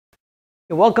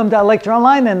Welcome to Lecture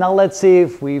Online, and now let's see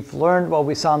if we've learned what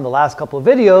we saw in the last couple of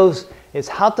videos, is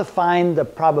how to find the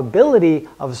probability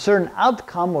of a certain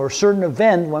outcome or a certain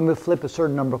event when we flip a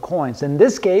certain number of coins. In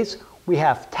this case, we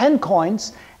have 10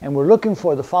 coins, and we're looking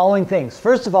for the following things.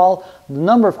 First of all, the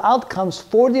number of outcomes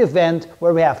for the event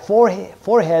where we have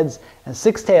four heads and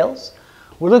 6 tails.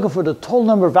 We're looking for the total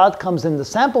number of outcomes in the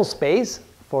sample space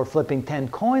for flipping 10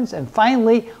 coins. And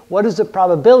finally, what is the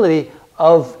probability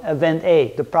of event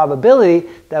A, the probability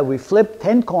that we flip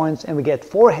 10 coins and we get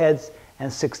 4 heads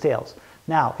and 6 tails.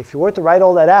 Now, if you were to write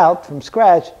all that out from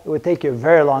scratch, it would take you a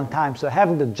very long time. So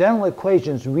having the general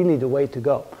equation is really the way to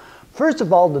go. First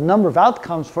of all, the number of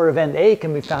outcomes for event A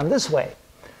can be found this way.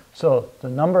 So the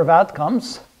number of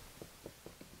outcomes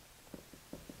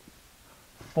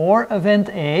for event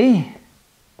A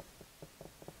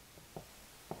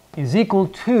is equal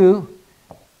to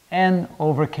n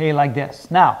over k, like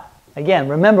this. Now, again,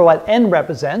 remember what n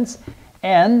represents.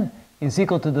 N is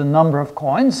equal to the number of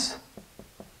coins.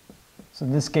 So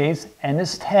in this case, n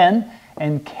is 10,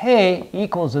 and k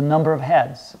equals the number of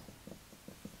heads.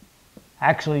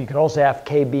 Actually, you could also have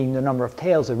k being the number of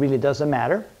tails. It really doesn't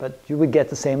matter, but you would get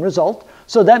the same result.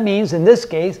 So that means, in this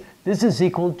case, this is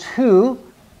equal to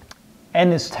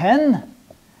n is 10,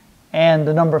 and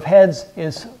the number of heads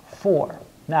is 4.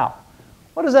 Now,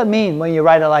 what does that mean when you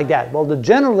write it like that? Well, the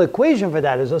general equation for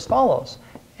that is as follows.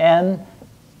 N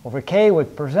over k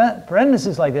with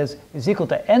parentheses like this is equal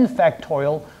to n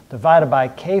factorial divided by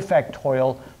k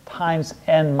factorial times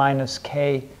n minus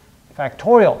k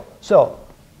factorial. So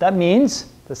that means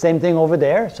the same thing over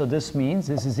there. So this means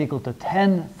this is equal to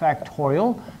 10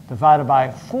 factorial divided by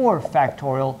 4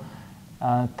 factorial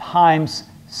times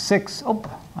 6. Oh,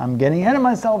 I'm getting ahead of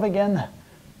myself again.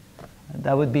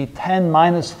 That would be 10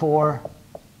 minus 4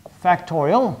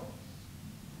 factorial,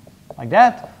 like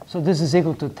that. So this is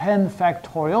equal to 10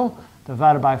 factorial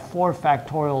divided by 4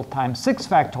 factorial times 6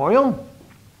 factorial.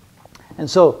 And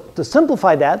so to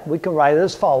simplify that, we can write it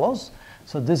as follows.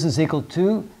 So this is equal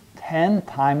to 10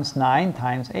 times 9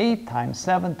 times 8 times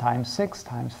 7 times 6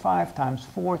 times 5 times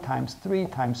 4 times 3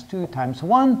 times 2 times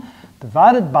 1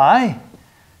 divided by,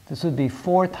 this would be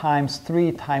 4 times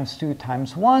 3 times 2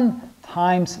 times 1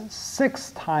 times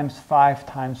 6 times 5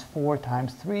 times 4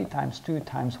 times 3 times 2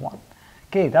 times 1.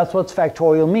 Okay, that's what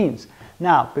factorial means.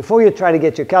 Now, before you try to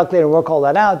get your calculator and work all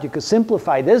that out, you could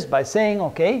simplify this by saying,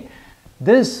 okay,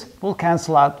 this will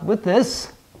cancel out with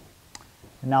this.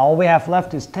 And now all we have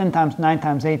left is 10 times 9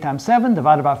 times 8 times 7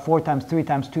 divided by 4 times 3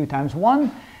 times 2 times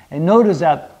 1. And notice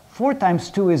that 4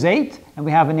 times 2 is 8, and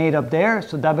we have an 8 up there,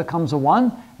 so that becomes a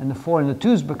 1, and the 4 and the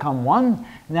 2's become 1.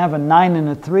 And I have a 9 and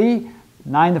a 3.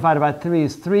 9 divided by 3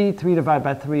 is 3, 3 divided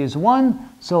by 3 is 1.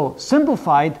 So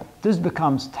simplified, this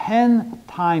becomes 10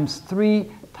 times 3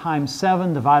 times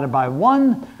 7 divided by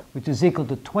 1, which is equal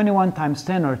to 21 times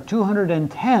 10, or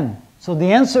 210. So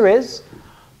the answer is,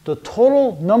 the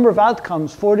total number of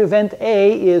outcomes for the event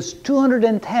A is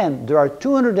 210. There are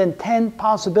 210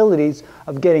 possibilities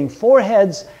of getting 4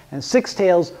 heads and 6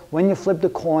 tails when you flip the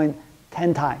coin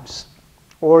 10 times,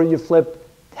 or you flip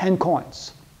 10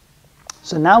 coins.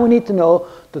 So now we need to know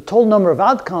the total number of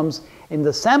outcomes in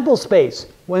the sample space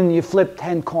when you flip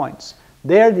 10 coins.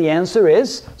 There the answer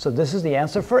is, so this is the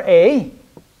answer for A.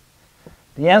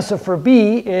 The answer for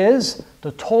B is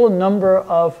the total number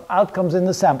of outcomes in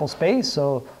the sample space.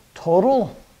 So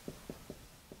total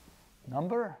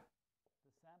number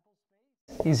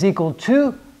is equal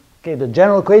to, okay, the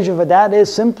general equation for that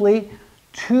is simply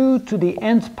 2 to the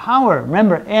nth power.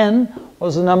 Remember, n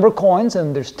was the number of coins,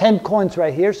 and there's 10 coins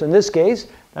right here. So in this case,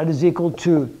 that is equal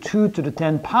to 2 to the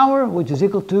 10th power, which is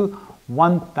equal to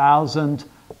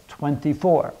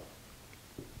 1024.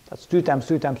 That's 2 times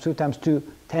 2 times 2 times 2,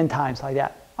 10 times, like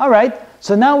that. All right,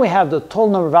 so now we have the total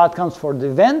number of outcomes for the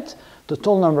event, the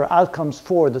total number of outcomes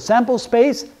for the sample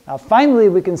space. Now finally,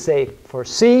 we can say for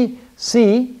C,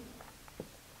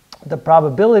 the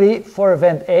probability for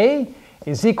event A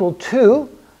is equal to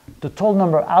the total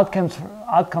number of outcomes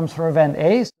for event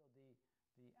A. So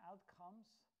the outcomes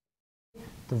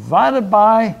divided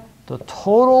by the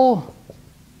total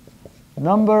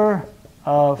number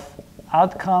of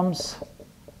outcomes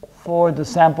for the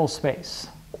sample space.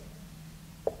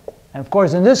 And of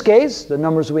course, in this case, the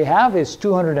numbers we have is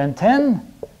 210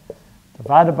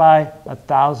 divided by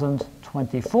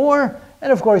 1024.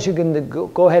 And of course, you can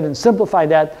go ahead and simplify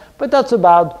that, but that's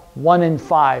about 1 in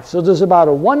 5. So there's about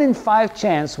a 1 in 5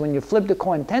 chance when you flip the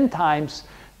coin 10 times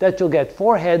that you'll get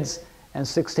 4 heads and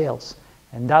 6 tails.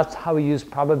 And that's how we use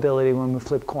probability when we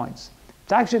flip coins.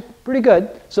 It's actually pretty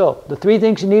good. So the 3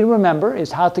 things you need to remember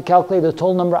is how to calculate the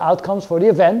total number of outcomes for the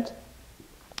event.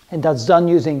 And that's done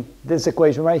using this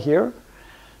equation right here.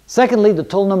 Secondly, the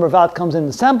total number of outcomes in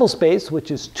the sample space, which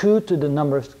is 2 to the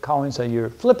number of coins that you're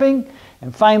flipping.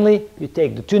 And finally, you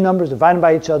take the two numbers, divide them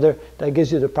by each other. That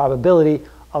gives you the probability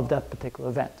of that particular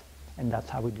event. And that's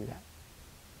how we do that.